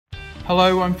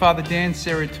Hello, I'm Father Dan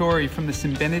Serratori from the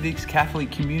St Benedict's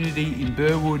Catholic Community in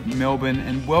Burwood, Melbourne,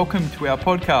 and welcome to our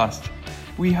podcast.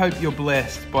 We hope you're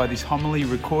blessed by this homily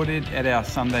recorded at our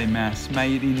Sunday Mass.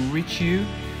 May it enrich you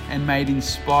and may it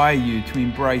inspire you to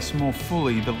embrace more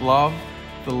fully the love,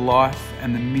 the life,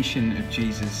 and the mission of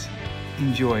Jesus.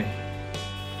 Enjoy.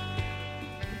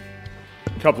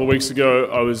 A couple of weeks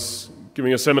ago, I was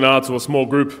giving a seminar to a small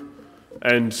group,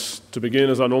 and to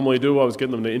begin, as I normally do, I was getting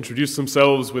them to introduce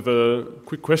themselves with a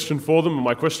quick question for them, and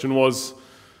my question was,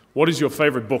 what is your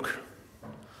favourite book?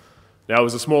 Now, it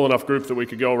was a small enough group that we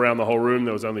could go around the whole room.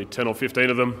 There was only 10 or 15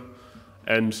 of them,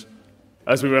 and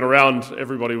as we went around,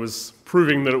 everybody was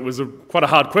proving that it was quite a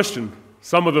hard question.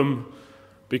 Some of them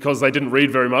because they didn't read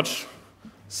very much,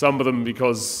 some of them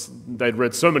because they'd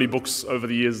read so many books over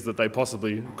the years that they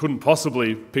couldn't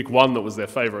possibly pick one that was their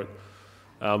favourite.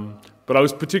 But I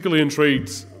was particularly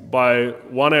intrigued by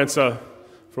one answer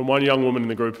from one young woman in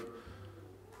the group.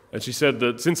 And she said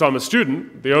that since I'm a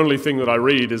student, the only thing that I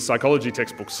read is psychology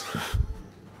textbooks.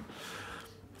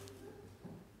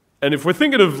 And if we're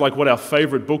thinking of like what our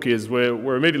favourite book is,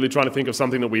 we're immediately trying to think of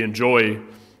something that we enjoy,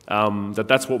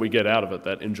 that's what we get out of it,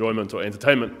 that enjoyment or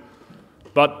entertainment.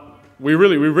 But we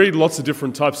read lots of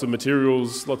different types of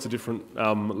materials, lots of different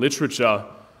literature,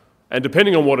 and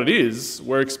depending on what it is,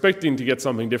 we're expecting to get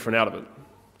something different out of it.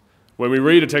 When we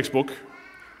read a textbook,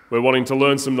 we're wanting to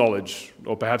learn some knowledge,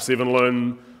 or perhaps even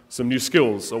learn some new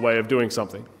skills, a way of doing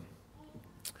something.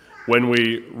 When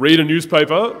we read a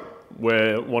newspaper,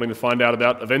 we're wanting to find out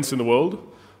about events in the world,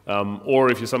 or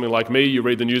if you're something like me, you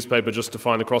read the newspaper just to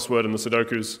find the crossword and the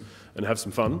Sudokus and have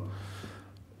some fun.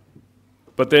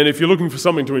 But then if you're looking for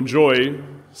something to enjoy,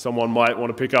 someone might want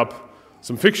to pick up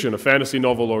some fiction, a fantasy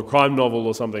novel or a crime novel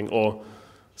or something, or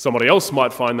somebody else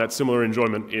might find that similar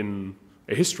enjoyment in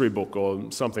a history book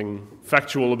or something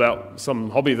factual about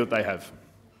some hobby that they have.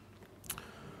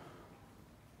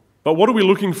 But what are we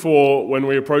looking for when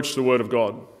we approach the Word of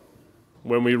God?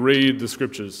 When we read the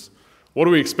Scriptures? What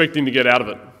are we expecting to get out of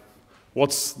it?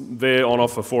 What's there on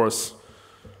offer for us?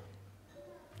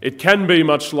 It can be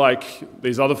much like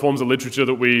these other forms of literature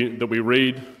that we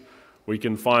read. We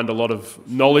can find a lot of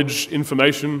knowledge,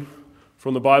 information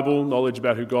from the Bible, knowledge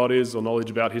about who God is, or knowledge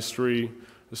about history,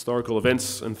 historical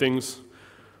events and things.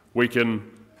 We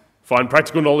can find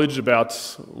practical knowledge about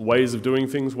ways of doing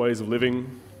things, ways of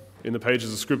living in the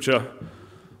pages of Scripture.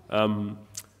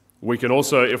 We can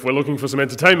also, if we're looking for some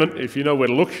entertainment, if you know where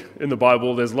to look in the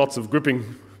Bible, there's lots of gripping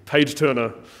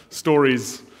page-turner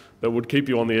stories that would keep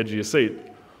you on the edge of your seat.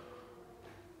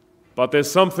 But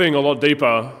there's something a lot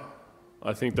deeper,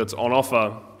 I think, that's on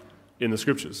offer in the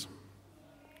Scriptures.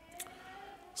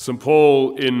 St.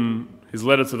 Paul, in his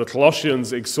letter to the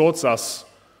Colossians, exhorts us,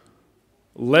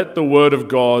 let the word of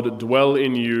God dwell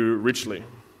in you richly.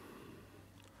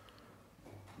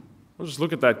 I'll just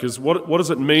look at that, because what does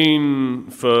it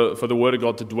mean for the word of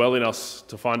God to dwell in us,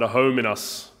 to find a home in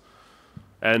us?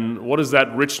 And what does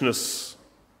that richness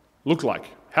look like?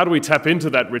 How do we tap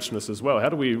into that richness as well? How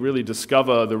do we really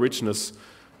discover the richness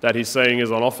that he's saying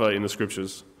is on offer in the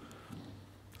Scriptures?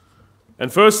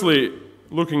 And firstly,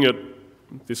 looking at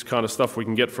this kind of stuff we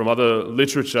can get from other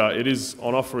literature, it is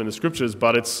on offer in the Scriptures,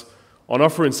 but it's on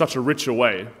offer in such a richer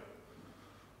way.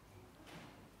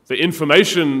 The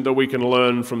information that we can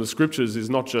learn from the Scriptures is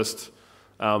not just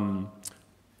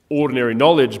ordinary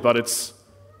knowledge, but it's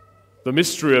the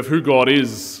mystery of who God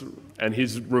is, and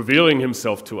he's revealing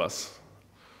himself to us.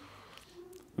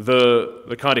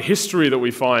 The kind of history that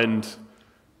we find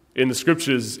in the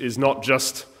Scriptures is not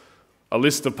just a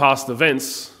list of past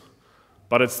events,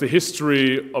 but it's the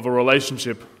history of a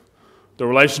relationship, the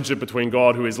relationship between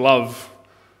God, who is love,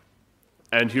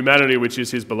 and humanity, which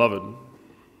is his beloved.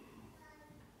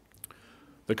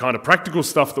 The kind of practical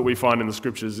stuff that we find in the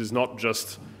Scriptures is not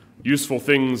just useful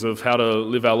things of how to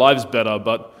live our lives better,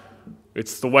 but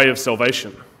it's the way of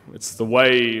salvation. It's the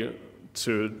way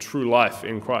to true life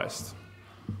in Christ.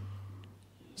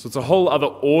 So it's a whole other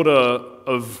order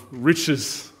of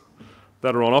riches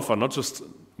that are on offer, not just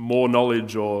more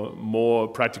knowledge or more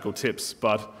practical tips,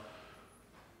 but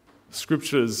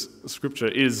Scripture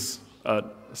is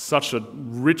such a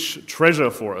rich treasure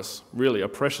for us, really a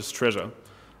precious treasure,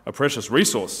 a precious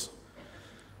resource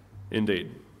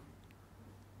indeed.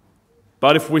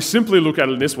 But if we simply look at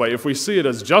it in this way, if we see it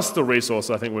as just a resource,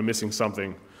 I think we're missing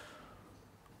something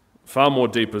far more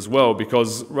deep as well,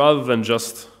 because rather than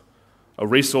just a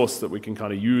resource that we can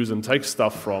kind of use and take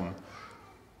stuff from,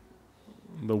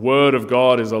 the Word of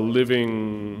God is a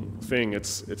living thing.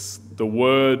 It's the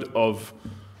Word of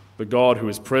the God who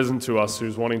is present to us,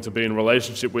 who's wanting to be in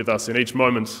relationship with us in each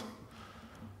moment.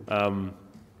 And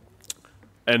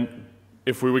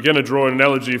if we were going to draw an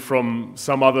analogy from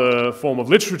some other form of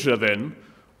literature then,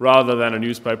 rather than a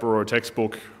newspaper or a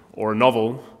textbook or a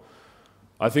novel,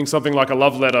 I think something like a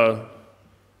love letter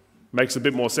makes a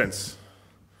bit more sense.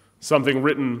 Something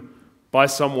written by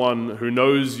someone who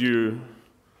knows you,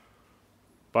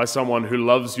 by someone who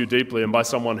loves you deeply, and by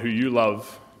someone who you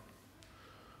love.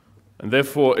 And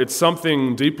therefore, it's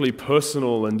something deeply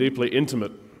personal and deeply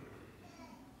intimate.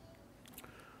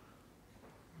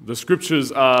 The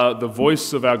Scriptures are the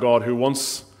voice of our God who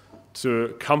wants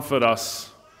to comfort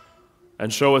us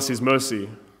and show us His mercy.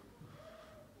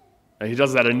 And He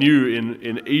does that anew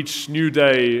in each new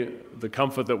day, the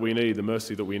comfort that we need, the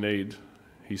mercy that we need.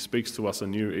 He speaks to us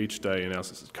anew each day in our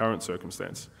current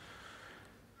circumstance.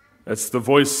 It's the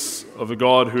voice of a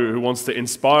God who wants to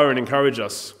inspire and encourage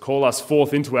us, call us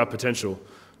forth into our potential,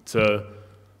 to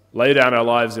lay down our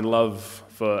lives in love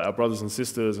for our brothers and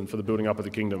sisters and for the building up of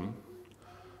the kingdom.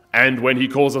 And when He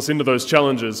calls us into those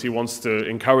challenges, He wants to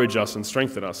encourage us and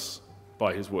strengthen us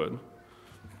by His word.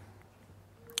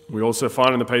 We also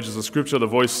find in the pages of Scripture the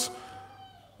voice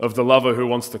of the lover who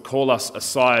wants to call us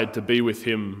aside to be with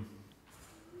Him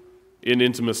in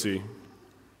intimacy,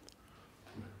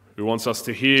 who wants us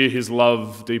to hear His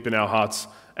love deep in our hearts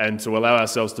and to allow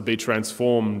ourselves to be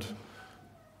transformed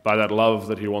by that love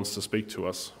that He wants to speak to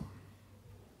us.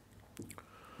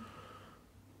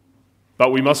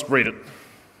 But we must read it.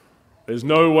 There's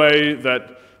no way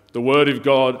that the Word of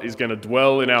God is going to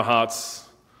dwell in our hearts.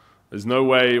 There's no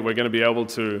way we're going to be able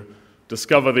to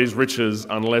discover these riches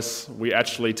unless we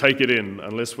actually take it in,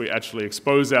 unless we actually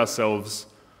expose ourselves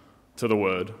to the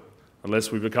Word,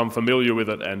 unless we become familiar with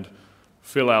it and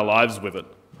fill our lives with it.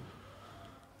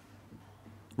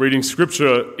 Reading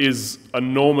Scripture is a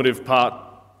normative part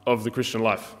of the Christian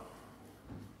life.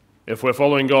 If we're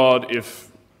following God,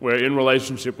 if we're in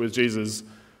relationship with Jesus,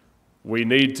 we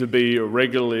need to be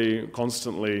regularly,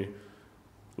 constantly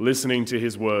listening to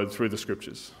His word through the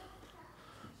Scriptures.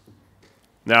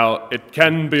 Now, it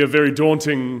can be a very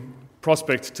daunting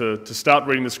prospect to start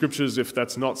reading the Scriptures if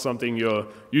that's not something you're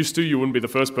used to. You wouldn't be the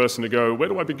first person to go, where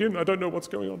do I begin? I don't know what's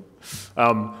going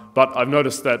on. But I've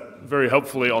noticed that very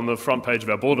helpfully on the front page of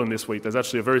our bulletin this week, there's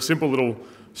actually a very simple little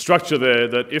structure there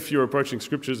that if you're approaching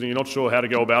Scriptures and you're not sure how to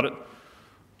go about it,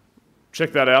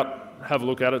 check that out, have a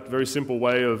look at it. Very simple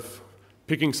way of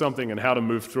picking something and how to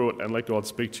move through it and let God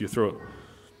speak to you through it.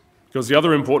 Because the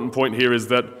other important point here is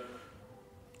that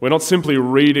we're not simply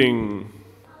reading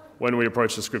when we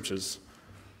approach the Scriptures.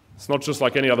 It's not just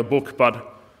like any other book,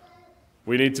 but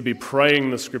we need to be praying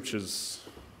the Scriptures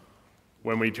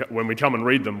when we come and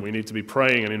read them. We need to be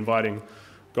praying and inviting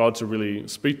God to really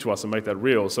speak to us and make that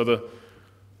real. So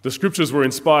the Scriptures were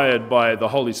inspired by the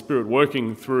Holy Spirit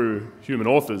working through human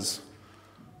authors,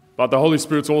 but the Holy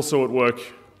Spirit's also at work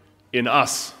in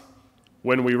us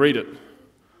when we read it,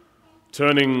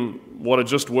 turning what are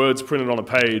just words printed on a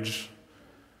page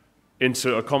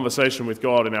into a conversation with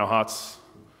God in our hearts,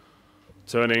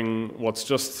 turning what's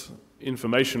just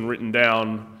information written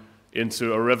down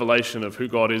into a revelation of who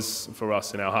God is for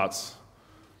us in our hearts.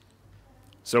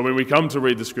 So when we come to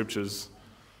read the Scriptures,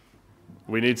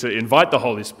 we need to invite the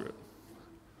Holy Spirit.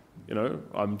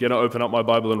 I'm going to open up my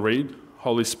Bible and read.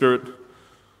 Holy Spirit,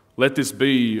 let this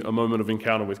be a moment of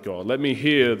encounter with God. Let me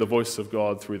hear the voice of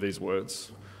God through these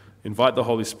words. Invite the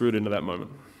Holy Spirit into that moment.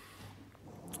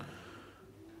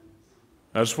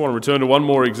 I just want to return to one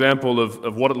more example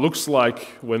of what it looks like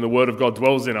when the Word of God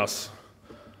dwells in us.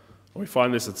 We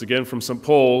find this, it's again from St.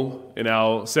 Paul in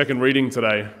our second reading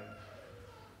today.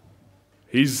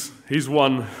 He's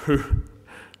one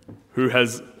who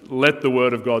has let the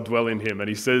Word of God dwell in him, and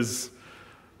he says,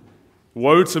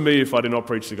 "Woe to me if I do not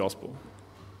preach the gospel.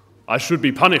 I should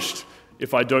be punished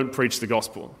if I don't preach the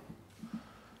gospel."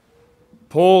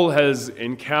 Paul has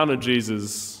encountered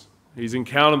Jesus. He's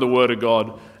encountered the Word of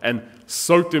God and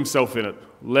soaked himself in it.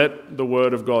 Let the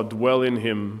Word of God dwell in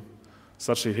him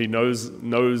such that he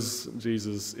knows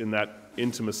Jesus in that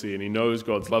intimacy and he knows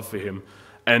God's love for him.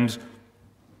 And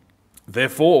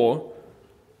therefore,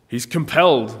 he's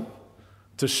compelled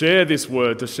to share this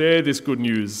word, to share this good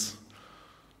news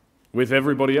with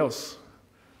everybody else.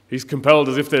 He's compelled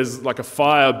as if there's like a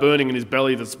fire burning in his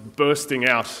belly that's bursting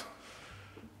out.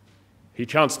 He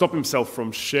can't stop himself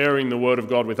from sharing the Word of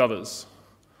God with others.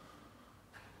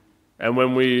 And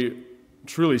when we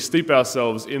truly steep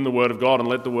ourselves in the Word of God and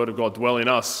let the Word of God dwell in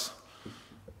us,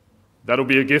 that'll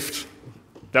be a gift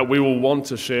that we will want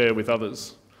to share with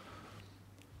others.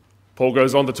 Paul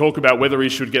goes on to talk about whether he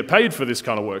should get paid for this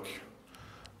kind of work,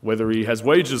 whether he has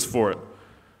wages for it.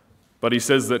 But he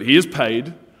says that he is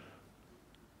paid.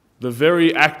 The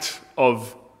very act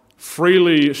of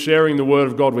freely sharing the Word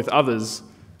of God with others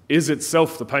is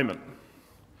itself the payment.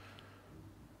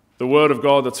 The Word of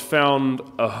God that's found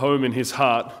a home in his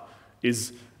heart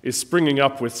is springing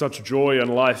up with such joy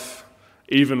and life,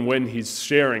 even when he's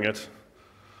sharing it.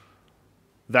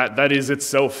 That is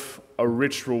itself a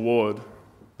rich reward,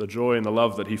 the joy and the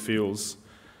love that he feels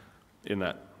in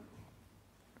that.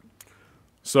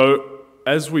 So,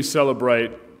 as we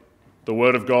celebrate the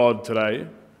Word of God today,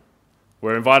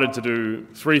 we're invited to do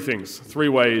three things, three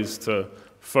ways to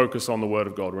focus on the Word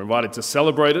of God. We're invited to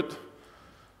celebrate it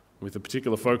with a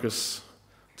particular focus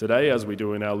today, as we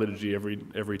do in our liturgy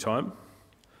every time.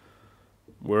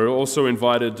 We're also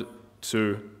invited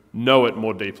to know it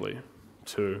more deeply,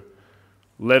 to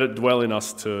let it dwell in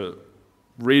us, to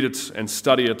read it and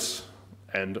study it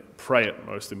and pray it,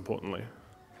 most importantly.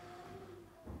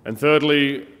 And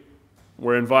thirdly,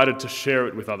 we're invited to share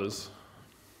it with others.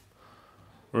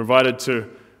 We're invited to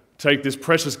take this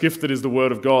precious gift that is the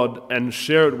Word of God and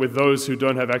share it with those who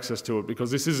don't have access to it,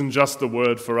 because this isn't just the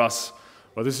Word for us,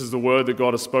 but this is the Word that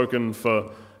God has spoken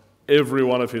for every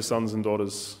one of his sons and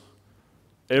daughters.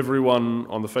 Everyone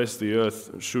on the face of the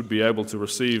earth should be able to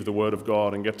receive the Word of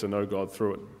God and get to know God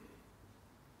through it.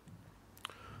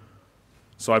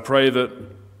 So I pray that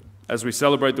as we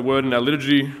celebrate the Word in our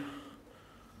liturgy,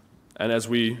 and as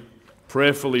we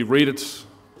prayerfully read it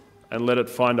and let it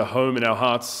find a home in our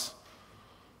hearts,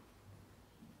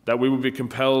 that we will be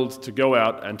compelled to go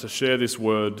out and to share this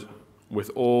Word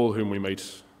with all whom we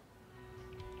meet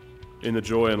in the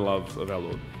joy and love of our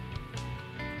Lord.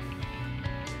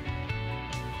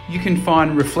 You can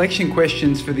find reflection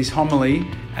questions for this homily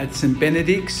at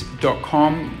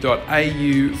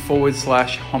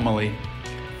stbenedicts.com.au/homily.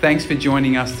 Thanks for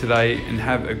joining us today and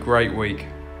have a great week.